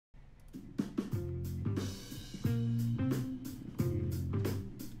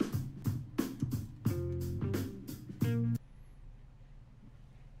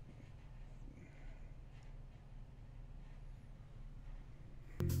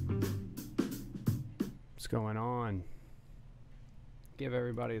going on? Give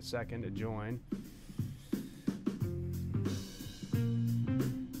everybody a second to join.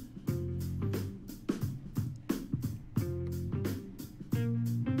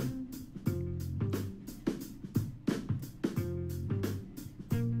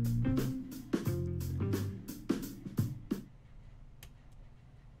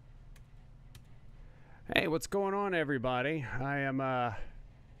 Hey, what's going on, everybody? I am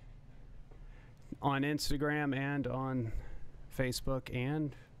on Instagram and on Facebook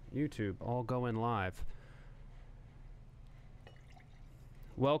and YouTube, all going live.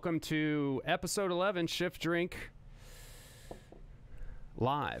 Welcome to episode 11, Shift Drink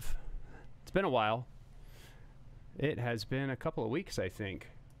Live. It's been a while. It has been a couple of weeks, I think,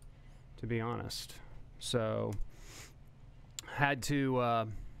 to be honest. So, had to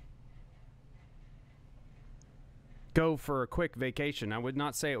go for a quick vacation. I would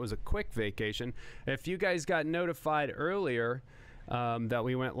not say it was a quick vacation. If you guys got notified earlier that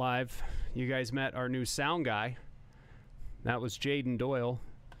we went live, you guys met our new sound guy. That was Jaden Doyle.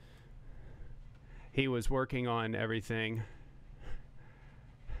 He was working on everything.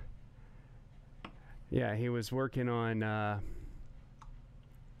 Yeah, he was working on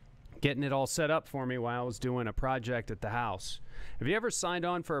getting it all set up for me while I was doing a project at the house. Have you ever signed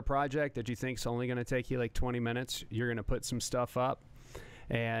on for a project that you think is only going to take you like 20 minutes? You're going to put some stuff up,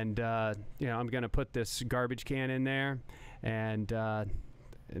 and I'm going to put this garbage can in there, and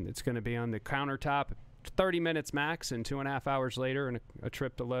it's going to be on the countertop, 30 minutes max, and 2.5 hours later, and a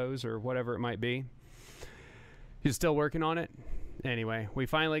trip to Lowe's or whatever it might be. You're still working on it? Anyway, we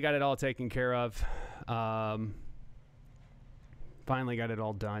finally got it all taken care of. Finally got it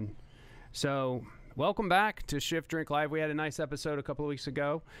all done. So, welcome back to Shift Drink Live. We had a nice episode a couple of weeks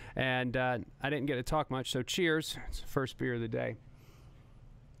ago, and I didn't get to talk much, so cheers. It's the first beer of the day.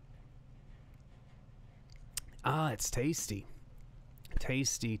 Ah, it's tasty.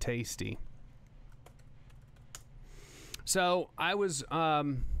 Tasty, tasty. So, I was,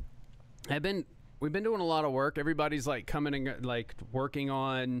 we've been doing a lot of work. Everybody's like coming and like working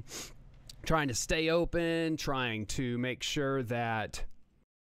on trying to stay open, trying to make sure that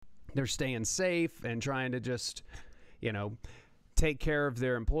they're staying safe and trying to just, take care of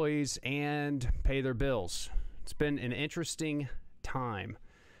their employees and pay their bills. It's been an interesting time,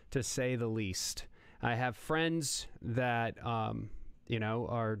 to say the least. I have friends that,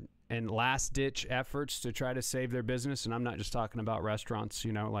 are in last-ditch efforts to try to save their business, and I'm not just talking about restaurants,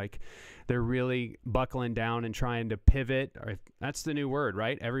 like they're really buckling down and trying to pivot. That's the new word,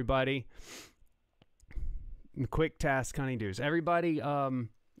 right? Everybody, quick task honeydews. Everybody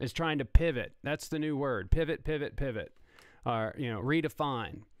is trying to pivot. That's the new word. Pivot, pivot, pivot. Or,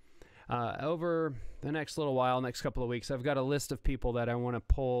 redefine. Over the next little while, next couple of weeks, I've got a list of people that I want to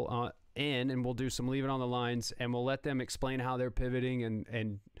pull in, and we'll do some Leave It on the Lines, and we'll let them explain how they're pivoting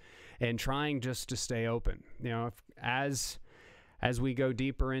and trying just to stay open. As we go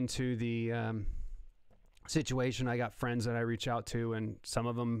deeper into the situation, I got friends that I reach out to, and some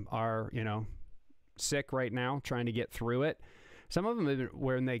of them are, sick right now, trying to get through it. Some of them,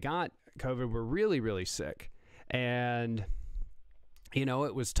 when they got COVID, were really, really sick. And,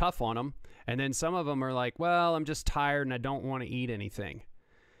 it was tough on them. And then some of them are like, well, I'm just tired and I don't want to eat anything.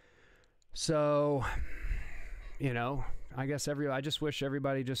 So, I guess I just wish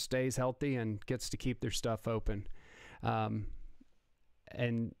everybody just stays healthy and gets to keep their stuff open.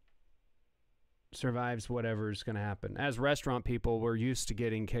 And survives whatever's going to happen. As restaurant people, we're used to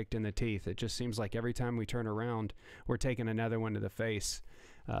getting kicked in the teeth. It just seems like every time we turn around, we're taking another one to the face.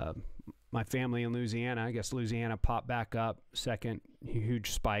 My family in Louisiana, I guess Louisiana popped back up, second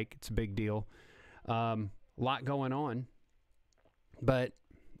huge spike. It's a big deal. Lot going on. But,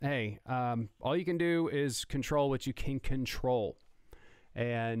 hey, all you can do is control what you can control.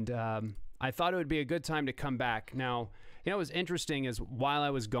 And I thought it would be a good time to come back. Now, what was interesting is while I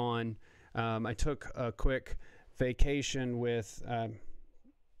was gone, I took a quick vacation with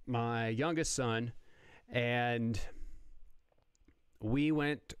my youngest son, and we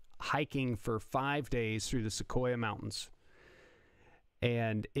went hiking for 5 days through the Sequoia Mountains.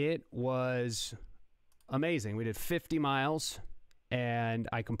 And it was amazing. We did 50 miles, and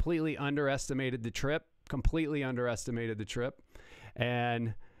I completely underestimated the trip.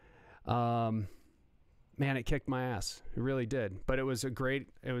 And man, it kicked my ass. It really did. But it was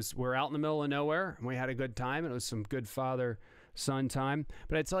we're out in the middle of nowhere, and we had a good time. It was some good father-son time.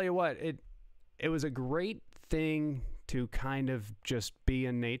 But I tell you what, it was a great thing to kind of just be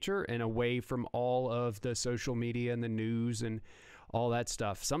in nature and away from all of the social media and the news and all that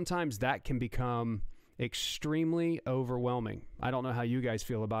stuff. Sometimes that can become extremely overwhelming. I don't know how you guys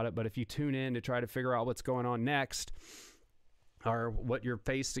feel about it, but if you tune in to try to figure out what's going on next, or what you're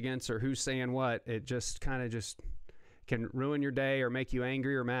faced against, or who's saying what, it just kind of just can ruin your day or make you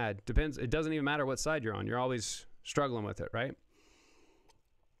angry or mad. Depends. It doesn't even matter what side you're on. You're always struggling with it, right?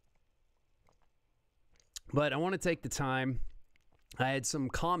 But I want to take the time. I had some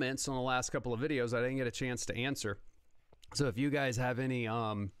comments on the last couple of videos I didn't get a chance to answer. So if you guys have any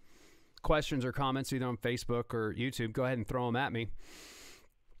questions or comments, either on Facebook or YouTube, go ahead and throw them at me.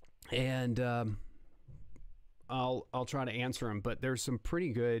 And I'll try to answer them. But there's some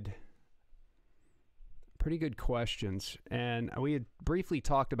pretty good questions. And we had briefly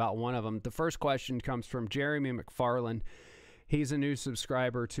talked about one of them. The first question comes from Jeremy McFarland. He's a new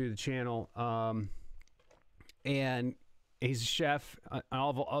subscriber to the channel. And he's a chef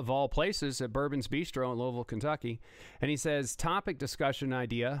of all places at Bourbon's Bistro in Louisville, Kentucky. And he says, topic discussion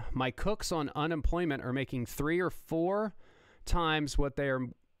idea. My cooks on unemployment are making 3 or 4 times what they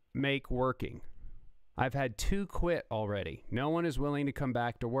make working. I've had 2 quit already. No one is willing to come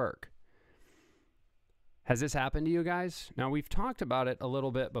back to work. Has this happened to you guys? Now, we've talked about it a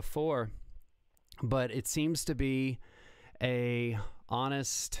little bit before, but it seems to be it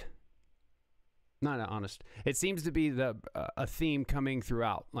seems to be a theme coming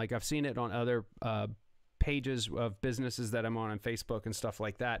throughout. Like, I've seen it on other pages of businesses that I'm on Facebook and stuff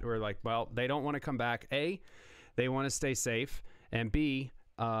like that, where like, well, they don't want to come back. A, they want to stay safe, and B,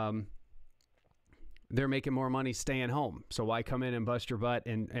 they're making more money staying home. So why come in and bust your butt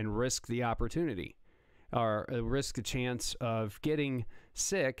and risk the opportunity, or risk the chance of getting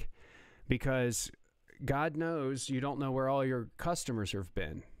sick, because God knows you don't know where all your customers have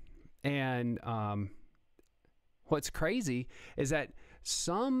been. And what's crazy is that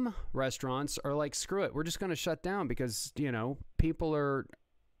some restaurants are like, screw it, we're just going to shut down because, you know, people are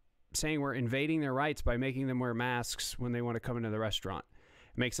saying we're invading their rights by making them wear masks when they want to come into the restaurant.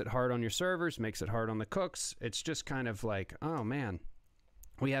 It makes it hard on your servers, makes it hard on the cooks. It's just kind of like, oh man.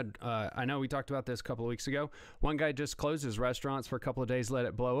 We had, I know we talked about this a couple of weeks ago. One guy just closed his restaurants for a couple of days, let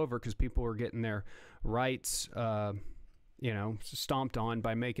it blow over because people were getting their rights stomped on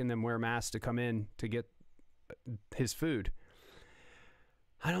by making them wear masks to come in to get his food.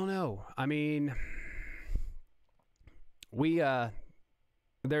 I don't know. I mean, it's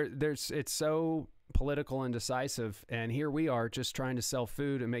so political and decisive, and here we are just trying to sell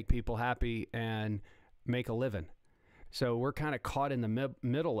food and make people happy and make a living. So we're kind of caught in the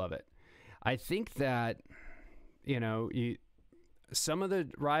middle of it. I think that, some of the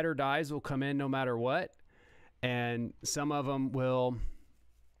ride or dies will come in no matter what, and some of them will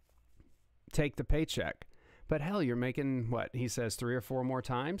take the paycheck. But hell, you're making, what, he says 3 or 4 more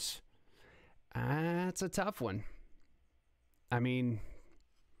times? That's a tough one. I mean,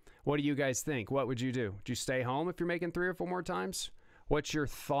 what do you guys think? What would you do? Would you stay home if you're making 3 or 4 more times? What's your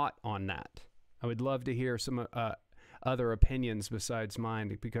thought on that? I would love to hear some other opinions besides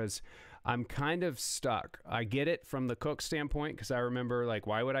mine, because I'm kind of stuck. I get it from the cook standpoint, because I remember, like,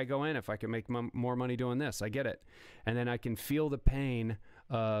 why would I go in if I can make more money doing this? I get it. And then I can feel the pain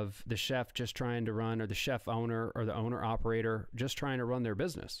of the chef just trying to run, or the chef owner or the owner operator just trying to run their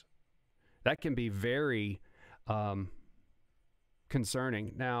business. That can be very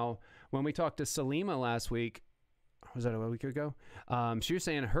concerning. Now, when we talked to Salima last week, was that a week ago? She was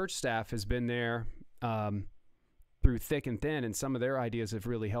saying her staff has been there through thick and thin, and some of their ideas have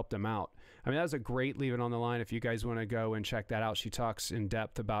really helped them out. I mean, that was a great Leave It on the Line. If you guys want to go and check that out, she talks in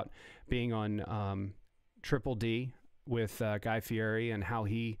depth about being on Triple D with Guy Fieri and how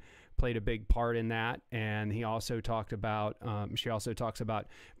he played a big part in that. And he also talked about, she also talks about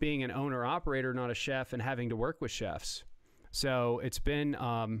being an owner operator, not a chef, and having to work with chefs. So it's been,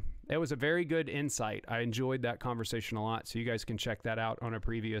 it was a very good insight. I enjoyed that conversation a lot. So you guys can check that out on a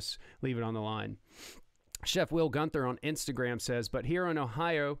previous Leave It on the Line. Chef Will Gunther on Instagram says, but here in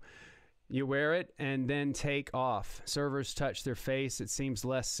Ohio, you wear it and then take off. Servers touch their face. It seems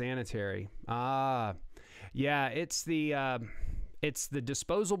less sanitary. Yeah, it's the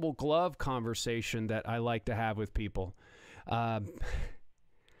disposable glove conversation that I like to have with people.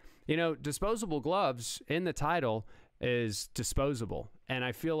 Disposable gloves in the title is disposable. And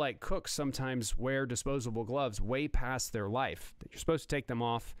I feel like cooks sometimes wear disposable gloves way past their life. You're supposed to take them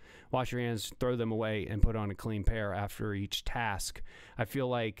off, wash your hands, throw them away, and put on a clean pair after each task. I feel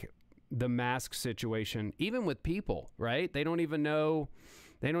like the mask situation, even with people, right? They don't even know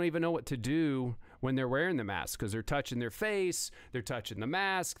what to do when they're wearing the mask, because they're touching their face, they're touching the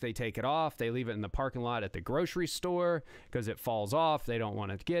mask, they take it off, they leave it in the parking lot at the grocery store because it falls off, they don't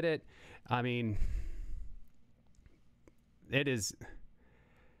want to get it. I mean, it's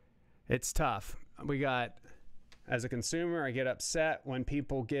tough. we got, as a consumer, I get upset when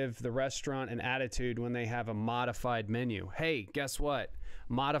people give the restaurant an attitude when they have a modified menu. Hey, guess what?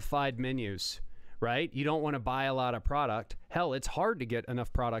 Modified menus, right? You don't want to buy a lot of product. Hell, it's hard to get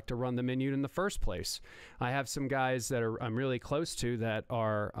enough product to run the menu in the first place. I have some guys that I'm really close to that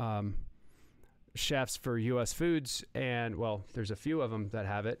are chefs for U.S. Foods, and well, there's a few of them that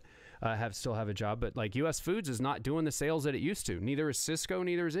have it. Still have a job, but like U.S. Foods is not doing the sales that it used to. Neither is Cisco,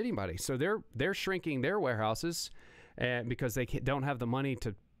 neither is anybody. So they're shrinking their warehouses, and because they don't have the money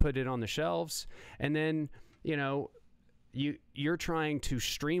to put it on the shelves. And then you're trying to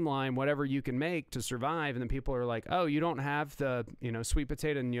streamline whatever you can make to survive, and then people are like, "Oh, you don't have the sweet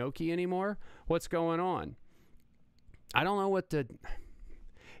potato gnocchi anymore? What's going on?" I don't know what to.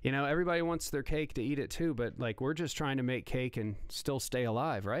 Everybody wants their cake to eat it too, but like we're just trying to make cake and still stay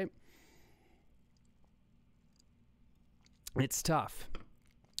alive, right? It's tough.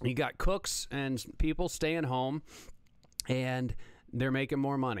 You got cooks and people staying home and they're making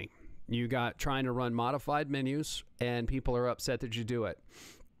more money. You got trying to run modified menus and people are upset that you do it.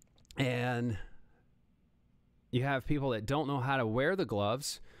 And you have people that don't know how to wear the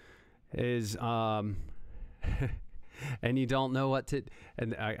gloves and you don't know what to,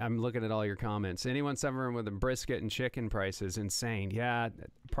 and I'm looking at all your comments. Anyone suffering with the brisket and chicken prices? Insane. Yeah,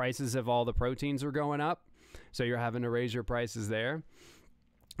 prices of all the proteins are going up, so you're having to raise your prices there.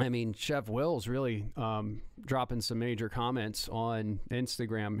 I mean, Chef Will's really dropping some major comments on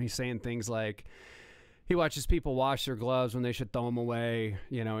Instagram. He's saying things like he watches people wash their gloves when they should throw them away,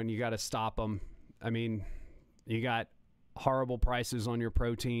 and you got to stop them. I mean, you got horrible prices on your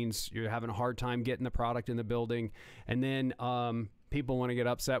proteins. You're having a hard time getting the product in the building. And then people want to get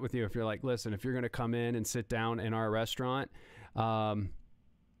upset with you if you're like, listen, if you're going to come in and sit down in our restaurant,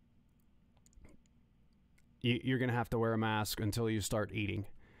 you're going to have to wear a mask until you start eating.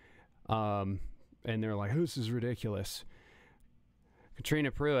 And they're like, this is ridiculous.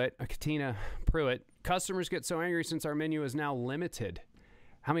 Katina Pruitt, customers get so angry since our menu is now limited.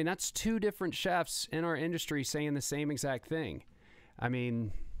 I mean, that's two different chefs in our industry saying the same exact thing. I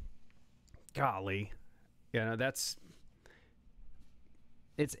mean, golly, it's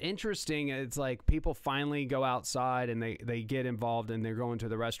interesting. It's like people finally go outside and they get involved and they're going to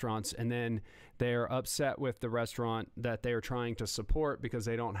the restaurants, and then they're upset with the restaurant that they're trying to support because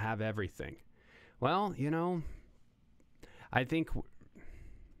they don't have everything. Well, I think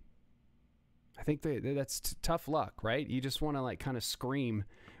that's tough luck, right? You just want to like kind of scream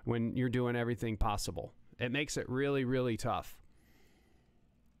when you're doing everything possible. It makes it really, really tough.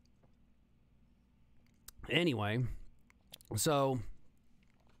 Anyway, so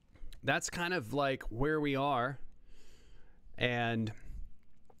that's kind of like where we are and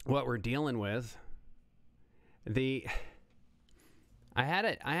what we're dealing with. I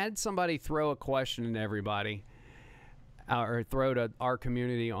had somebody throw a question at everybody. Or throw to our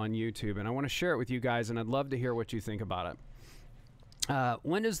community on YouTube, and I want to share it with you guys, and I'd love to hear what you think about it.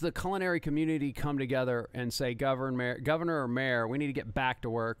 When does the culinary community come together and say, Governor or Mayor, we need to get back to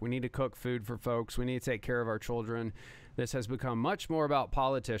work. We need to cook food for folks. We need to take care of our children. This has become much more about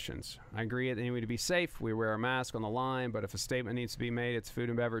politicians. I agree that they need to be safe. We wear a mask on the line, but if a statement needs to be made, it's food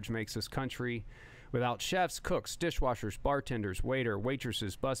and beverage makes this country. Without chefs, cooks, dishwashers, bartenders,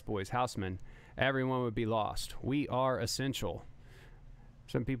 waitresses, busboys, housemen, everyone would be lost. We are essential.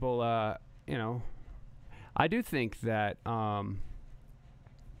 Some people, I do think that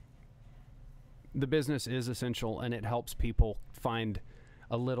the business is essential, and it helps people find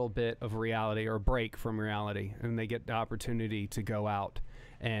a little bit of reality or break from reality, and they get the opportunity to go out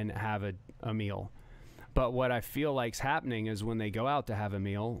and have a meal. But what I feel like's happening is when they go out to have a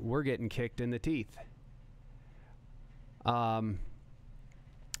meal, we're getting kicked in the teeth. Another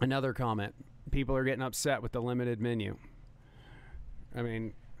comment. People are getting upset with the limited menu. I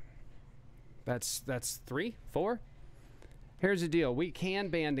mean, that's 3, 4. Here's the deal. We can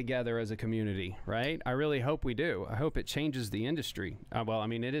band together as a community, right? I really hope we do. I hope it changes the industry. Well, I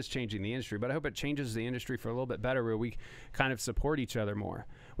mean, it is changing the industry, but I hope it changes the industry for a little bit better, where we kind of support each other more.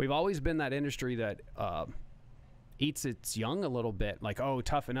 We've always been that industry that eats its young a little bit, like, oh,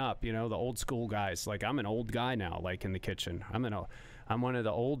 toughen up, the old school guys. Like, I'm an old guy now, like in the kitchen. I'm one of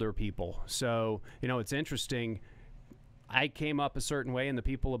the older people. So, it's interesting. I came up a certain way, and the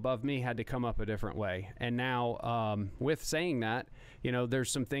people above me had to come up a different way. And now, with saying that,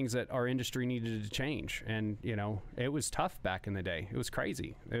 there's some things that our industry needed to change. And, it was tough back in the day. It was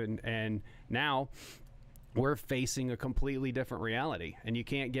crazy. And now we're facing a completely different reality. And you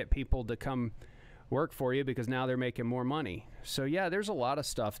can't get people to come work for you because now they're making more money. So, yeah, there's a lot of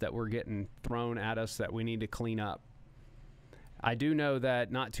stuff that we're getting thrown at us that we need to clean up. I do know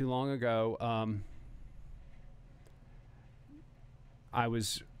that not too long ago, I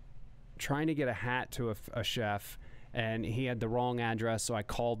was trying to get a hat to a chef, and he had the wrong address, so I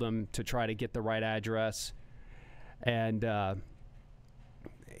called him to try to get the right address. And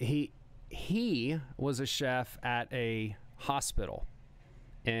he was a chef at a hospital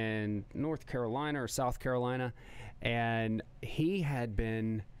in North Carolina or South Carolina, and he had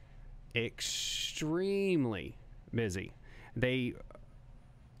been extremely busy. They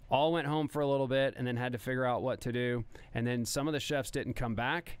all went home for a little bit and then had to figure out what to do, and then some of the chefs didn't come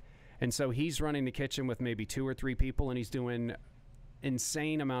back, and so he's running the kitchen with maybe 2 or 3 people, and he's doing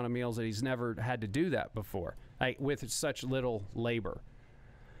insane amount of meals that he's never had to do that before, like with such little labor.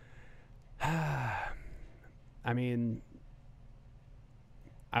 I mean,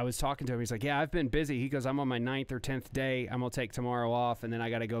 I was talking to him. He's like, yeah, I've been busy. He goes, I'm on my 9th or 10th day. I'm going to take tomorrow off, and then I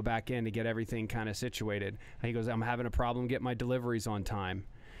got to go back in to get everything kind of situated. And he goes, I'm having a problem getting my deliveries on time.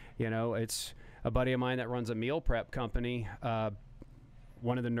 You know, it's a buddy of mine that runs a meal prep company,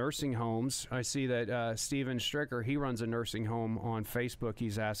 one of the nursing homes. I see that Steven Stricker, he runs a nursing home on Facebook.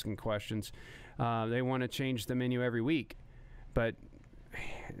 He's asking questions. They want to change the menu every week, but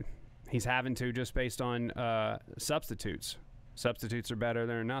he's having to just based on substitutes. Substitutes are better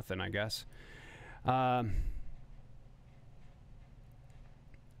than nothing, I guess. The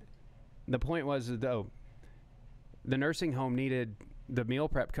point was, though, the nursing home needed the meal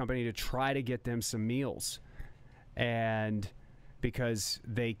prep company to try to get them some meals, and because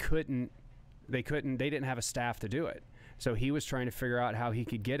they didn't have a staff to do it. So he was trying to figure out how he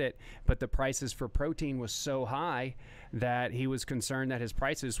could get it, but the prices for protein was so high that he was concerned that his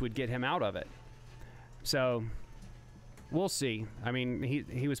prices would get him out of it. So we'll see. I mean,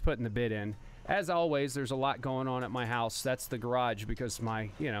 he was putting the bid in. As always, there's a lot going on at my house. That's the garage because my,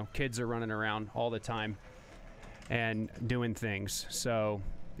 kids are running around all the time and doing things. So,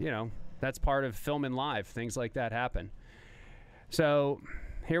 that's part of filming live. Things like that happen. So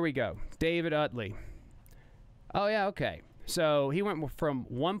here we go. David Utley. Oh, yeah, okay. So he went from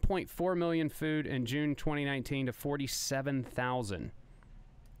 1.4 million food in June 2019 to 47,000.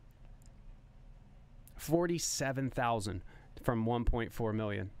 47,000 from 1.4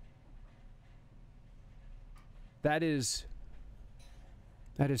 million. That is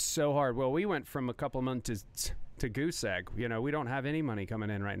so hard. Well, we went from a couple months to goose egg. We don't have any money coming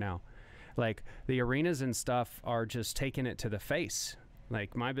in right now. Like, the arenas and stuff are just taking it to the face.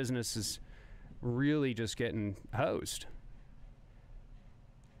 Like, my business is really just getting hosed.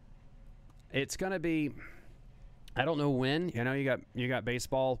 It's going to be, I don't know when. You got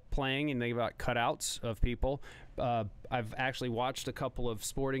baseball playing, and they've got cutouts of people. I've actually watched a couple of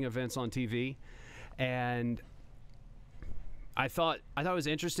sporting events on TV, and I thought it was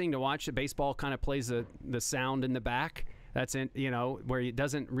interesting to watch. The baseball kind of plays the sound in the back. That's where it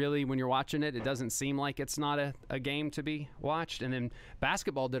doesn't really, when you're watching it, it doesn't seem like it's not a game to be watched. And then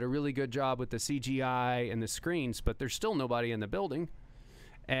basketball did a really good job with the CGI and the screens, but there's still nobody in the building.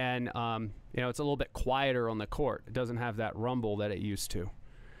 And, it's a little bit quieter on the court. It doesn't have that rumble that it used to.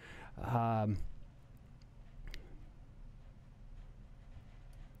 I'm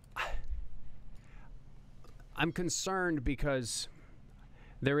concerned because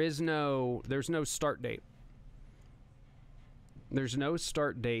there's no start date. There's no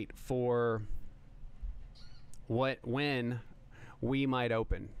start date for when we might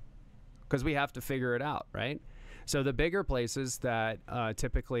open, because we have to figure it out, right? So the bigger places that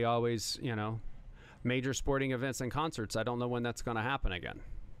typically always, major sporting events and concerts, I don't know when that's going to happen again.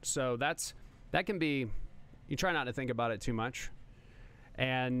 So that can be, you try not to think about it too much.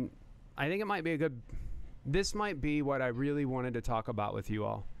 And I think it might be this might be what I really wanted to talk about with you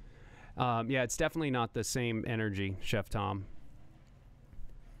all. Yeah, it's definitely not the same energy, Chef Tom.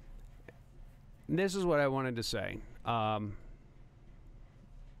 This is what I wanted to say.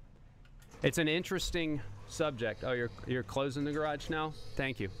 It's an interesting subject. Oh, you're closing the garage now?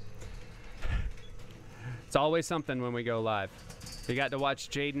 Thank you. It's always something when we go live. We got to watch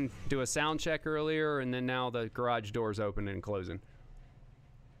Jaden do a sound check earlier, and then now the garage door's open and closing.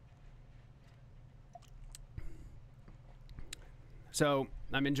 So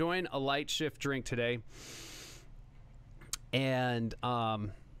I'm enjoying a light shift drink today, and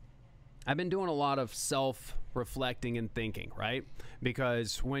I've been doing a lot of self-reflecting and thinking, right?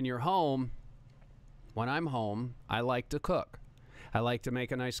 Because when I'm home, I like to cook. I like to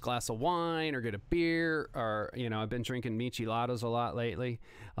make a nice glass of wine or get a beer, or, I've been drinking micheladas a lot lately.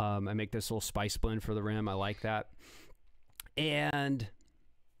 I make this little spice blend for the rim. I like that. And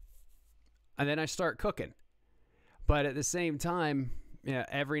then I start cooking. But at the same time,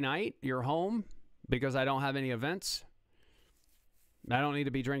 every night you're home, because I don't have any events. I don't need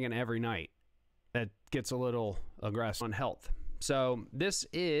to be drinking every night. That gets a little aggressive on health. So this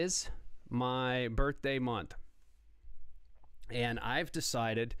is my birthday month. And I've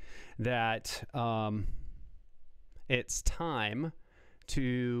decided that it's time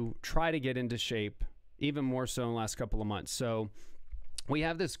to try to get into shape, even more so in the last couple of months. So we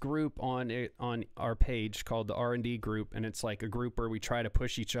have this group on our page called the R&D group, and it's like a group where we try to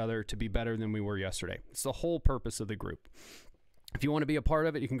push each other to be better than we were yesterday. It's the whole purpose of the group. If you want to be a part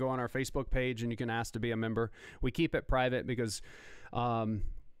of it, you can go on our Facebook page and you can ask to be a member. We keep it private because, because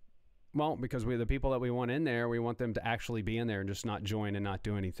the people that we want in there, we want them to actually be in there and just not join and not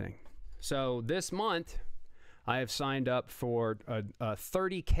do anything. So this month, I have signed up for a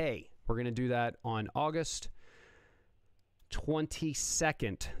 30K. We're going to do that on August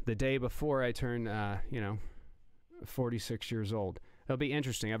 22nd, the day before I turn, 46 years old. It'll be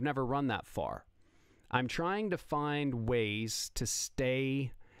interesting. I've never run that far. I'm trying to find ways to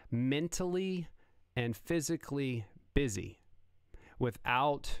stay mentally and physically busy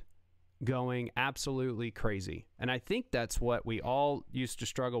without going absolutely crazy. And I think that's what we all used to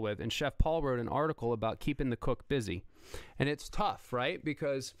struggle with. And Chef Paul wrote an article about keeping the cook busy. And it's tough, right?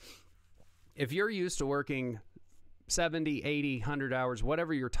 Because if you're used to working 70, 80, 100 hours,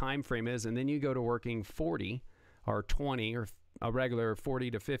 whatever your time frame is, and then you go to working 40 or 20 or a regular 40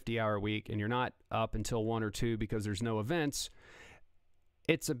 to 50 hour week, and you're not up until 1 or 2 because there's no events,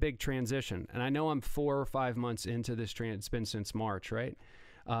 it's a big transition. And I know I'm 4 or 5 months into this it's been since March, right?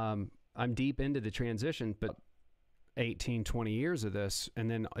 I'm deep into the transition, but 18, 20 years of this,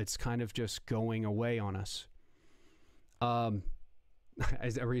 and then it's kind of just going away on us. I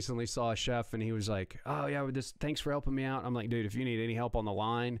recently saw a chef and he was like, "Oh yeah, thanks for helping me out." I'm like, "Dude, if you need any help on the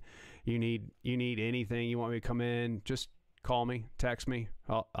line, you need anything, you want me to come in, just call me, text me.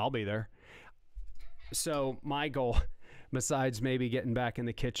 I'll be there." So my goal, besides maybe getting back in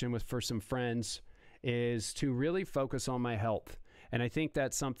the kitchen for some friends, is to really focus on my health. And I think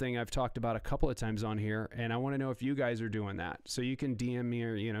that's something I've talked about a couple of times on here, and I want to know if you guys are doing that. So you can DM me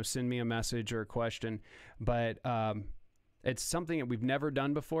or, send me a message or a question. But it's something that we've never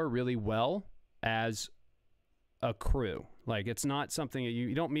done before really well as a crew. Like, it's not something that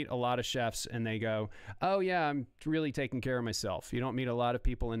you don't meet a lot of chefs and they go, "Oh yeah, I'm really taking care of myself." You don't meet a lot of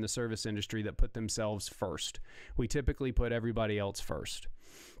people in the service industry that put themselves first. We typically put everybody else first.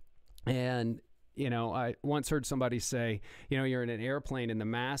 And I once heard somebody say, you're in an airplane and the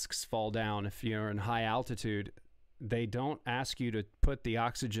masks fall down if you're in high altitude. They don't ask you to put the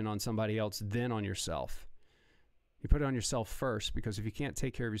oxygen on somebody else, then on yourself. You put it on yourself first, because if you can't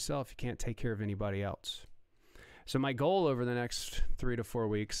take care of yourself, you can't take care of anybody else. So my goal over the next 3 to 4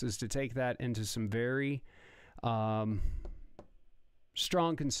 weeks is to take that into some very strong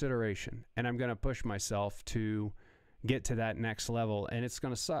consideration. And I'm going to push myself to get to that next level. And it's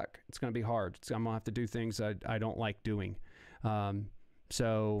going to suck. It's going to be hard. I'm going to have to do things I don't like doing.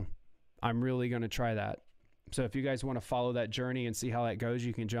 So I'm really going to try that. So if you guys want to follow that journey and see how that goes,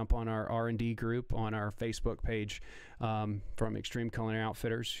 you can jump on our R&D group on our Facebook page from Extreme Culinary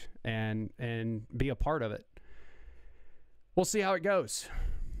Outfitters and be a part of it. We'll see how it goes.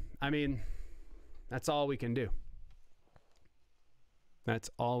 I mean, that's all we can do. That's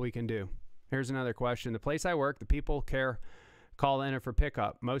all we can do. Here's another question. The place I work, the people call in for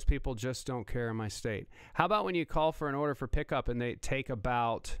pickup. Most people just don't care in my state. How about when you call for an order for pickup and they take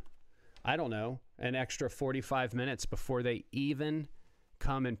about, I don't know, an extra 45 minutes before they even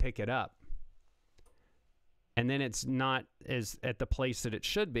come and pick it up? And then it's not as at the place that it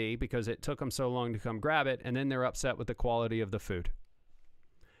should be because it took them so long to come grab it, and then they're upset with the quality of the food.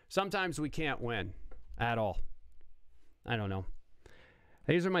 Sometimes we can't win at all. I don't know.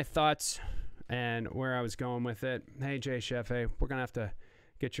 These are my thoughts and where I was going with it. Hey, Jay Chef, hey, we're going to have to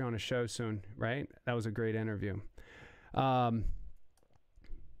get you on a show soon, right? That was a great interview.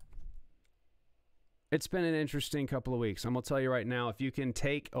 It's been an interesting couple of weeks. I'm going to tell you right now, if you can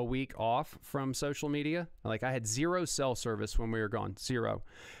take a week off from social media, like I had 0 cell service when we were gone, 0.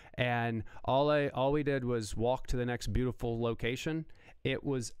 And all we did was walk to the next beautiful location. It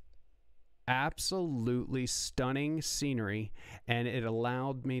was absolutely stunning scenery, and it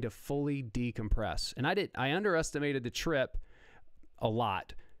allowed me to fully decompress. And I underestimated the trip a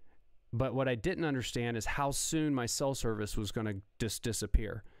lot, but what I didn't understand is how soon my cell service was going to just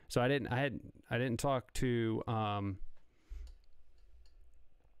disappear. So I didn't talk to I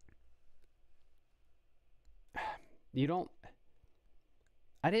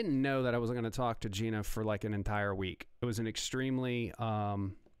didn't know that I wasn't going to talk to Gina for like an entire week. It was an extremely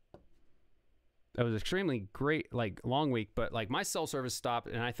great, like, long week, but like my cell service stopped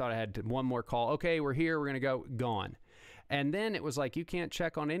and I thought I had one more call. Okay, we're here. We're going to go. Gone. And then it was like, you can't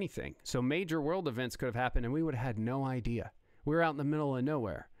check on anything. So major world events could have happened and we would have had no idea. We're out in the middle of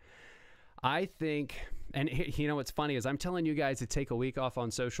nowhere. I think, and you know what's funny is I'm telling you guys to take a week off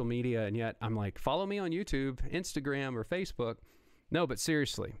on social media, and yet I'm like, follow me on YouTube, Instagram, or Facebook. No, but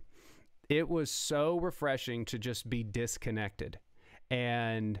seriously, it was so refreshing to just be disconnected.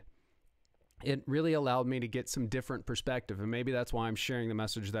 And it really allowed me to get some different perspective. And maybe that's why I'm sharing the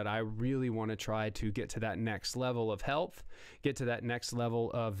message that I really want to try to get to that next level of health, get to that next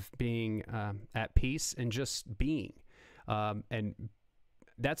level of being at peace and just being. And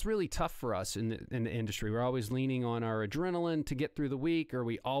that's really tough for us in the industry. We're always leaning on our adrenaline to get through the week, or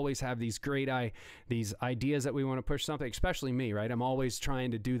we always have these great these ideas that we want to push something, especially me, right? I'm always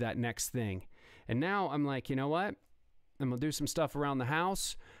trying to do that next thing. And now I'm like, you know what? I'm going to do some stuff around the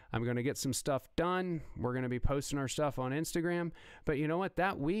house. I'm going to get some stuff done. We're going to be posting our stuff on Instagram. But you know what?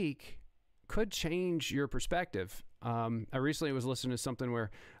 That week could change your perspective. I recently was listening to something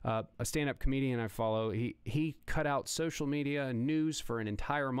where a stand-up comedian I follow, he cut out social media and news for an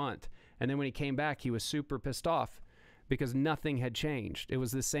entire month. And then when he came back, he was super pissed off because nothing had changed. It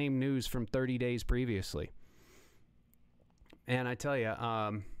was the same news from 30 days previously. And I tell you,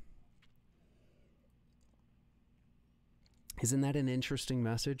 isn't that an interesting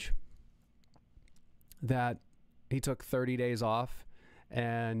message? That he took 30 days off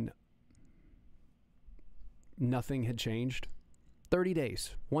and nothing had changed. 30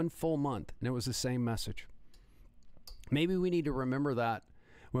 days, one full month, and it was the same message. Maybe we need to remember that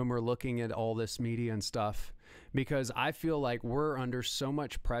when we're looking at all this media and stuff, because I feel like we're under so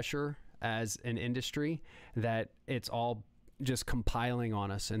much pressure as an industry that it's all just compiling on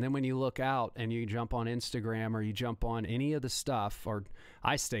us. And then when you look out and you jump on Instagram or you jump on any of the stuff, or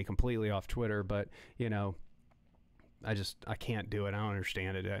I stay completely off Twitter, but you know, I can't do it. I don't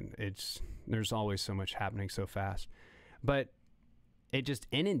understand it. And there's always so much happening so fast, but it just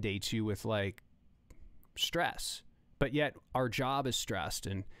inundates you with like stress, but yet our job is stressed,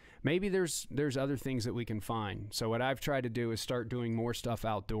 and maybe there's other things that we can find. So what I've tried to do is start doing more stuff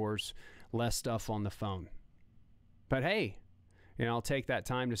outdoors, less stuff on the phone. But hey, you know, I'll take that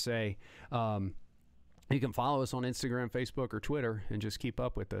time to say, you can follow us on Instagram, Facebook, or Twitter and just keep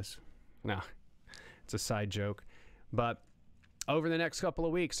up with us. No, it's a side joke. But over the next couple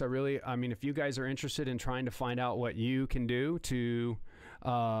of weeks, I mean, if you guys are interested in trying to find out what you can do to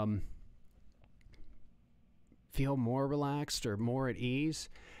feel more relaxed or more at ease,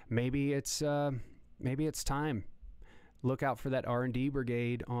 maybe it's time. Look out for that R&D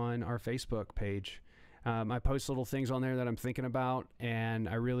brigade on our Facebook page. I post little things on there that I'm thinking about, and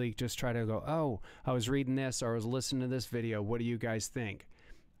I really just try to go, oh, I was reading this, or I was listening to this video. What do you guys think?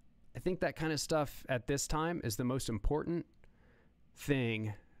 I think that kind of stuff at this time is the most important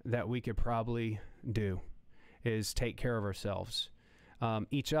thing that we could probably do, is take care of ourselves,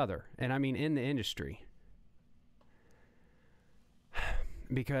 each other, and I mean in the industry.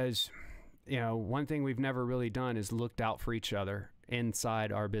 Because, you know, one thing we've never really done is looked out for each other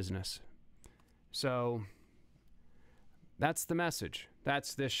inside our business. So that's the message.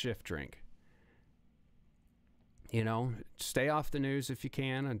 That's this shift drink. You know, stay off the news if you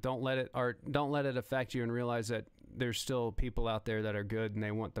can, and don't let it affect you, and realize that there's still people out there that are good and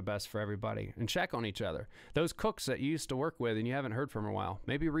they want the best for everybody, and check on each other. Those cooks that you used to work with and you haven't heard from in a while,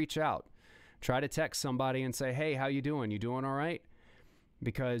 maybe reach out. Try to text somebody and say, hey, how you doing? You doing all right?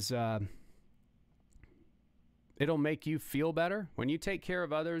 Because it'll make you feel better. When you take care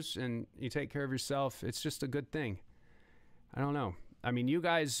of others and you take care of yourself, it's just a good thing. I don't know. I mean, you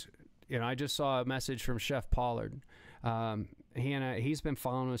guys, you know, I just saw a message from Chef Pollard. He's been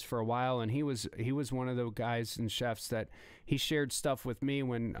following us for a while, and he was one of the guys and chefs that he shared stuff with me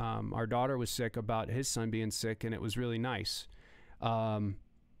when our daughter was sick about his son being sick, and it was really nice.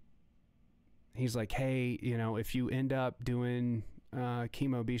 He's like, hey, you know, if you end up doing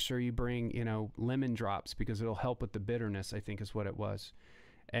chemo, be sure you bring, you know, lemon drops, because it'll help with the bitterness, I think is what it was.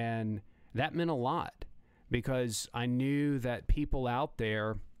 And that meant a lot, because I knew that people out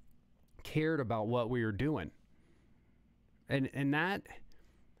there cared about what we were doing. And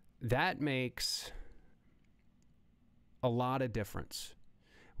that makes a lot of difference,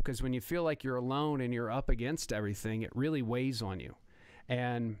 because when you feel like you're alone and you're up against everything, it really weighs on you.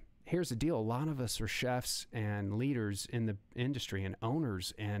 And here's the deal. A lot of us are chefs and leaders in the industry, and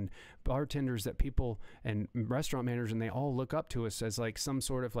owners and bartenders that people and restaurant managers, and they all look up to us as like some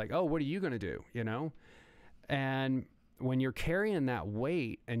sort of like, oh, what are you going to do? You know? And when you're carrying that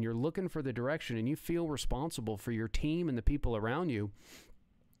weight and you're looking for the direction and you feel responsible for your team and the people around you,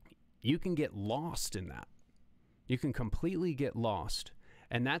 you can get lost in that. You can completely get lost.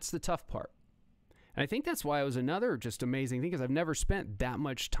 And that's the tough part. And I think that's why it was another just amazing thing, because I've never spent that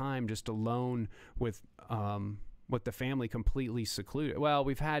much time just alone with with the family completely secluded. Well,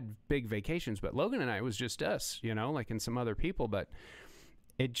 we've had big vacations, but Logan and I, it was just us, you know, like, and some other people, but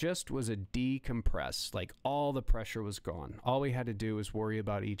it just was a decompress. Like, all the pressure was gone. All we had to do was worry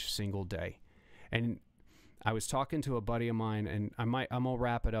about each single day. And I was talking to a buddy of mine, and I'm gonna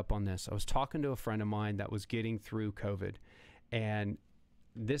wrap it up on this. I was talking to a friend of mine that was getting through COVID, and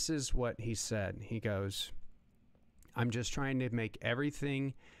this is what he said. He goes, I'm just trying to make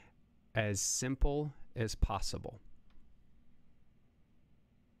everything as simple as possible.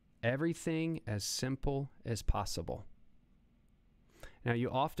 Everything as simple as possible. Now, you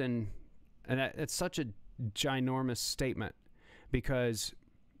often, and it's such a ginormous statement, because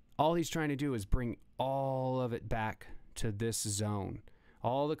all he's trying to do is bring all of it back to this zone.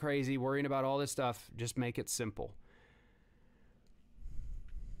 All the crazy, worrying about all this stuff, just make it simple.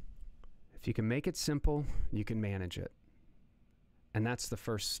 If you can make it simple, you can manage it. And that's the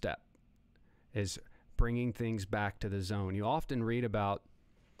first step, is bringing things back to the zone. You often read about,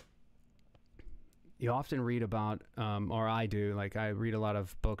 or I do, like, I read a lot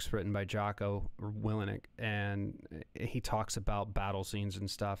of books written by Jocko Willink, and he talks about battle scenes and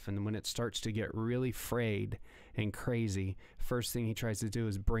stuff. And when it starts to get really frayed and crazy, first thing he tries to do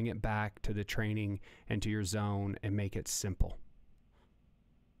is bring it back to the training and to your zone and make it simple.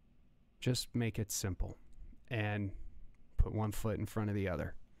 Just make it simple and put one foot in front of the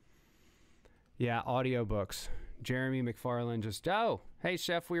other. Yeah, audiobooks. Jeremy McFarland just, oh, hey,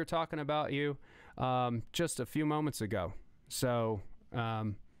 Chef, we were talking about you just a few moments ago. So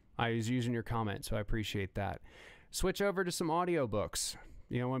I was using your comment, so I appreciate that. Switch over to some audiobooks.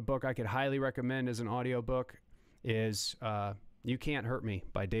 You know, one book I could highly recommend as an audiobook is You Can't Hurt Me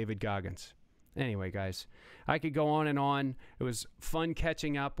by David Goggins. Anyway, guys, I could go on and on. It was fun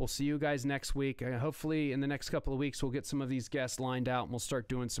catching up. We'll see you guys next week. Hopefully, in the next couple of weeks, we'll get some of these guests lined out, and we'll start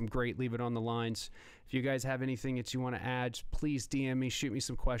doing some great Leave It on the Lines. If you guys have anything that you want to add, please DM me, shoot me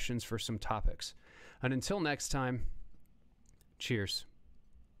some questions for some topics. And until next time, cheers.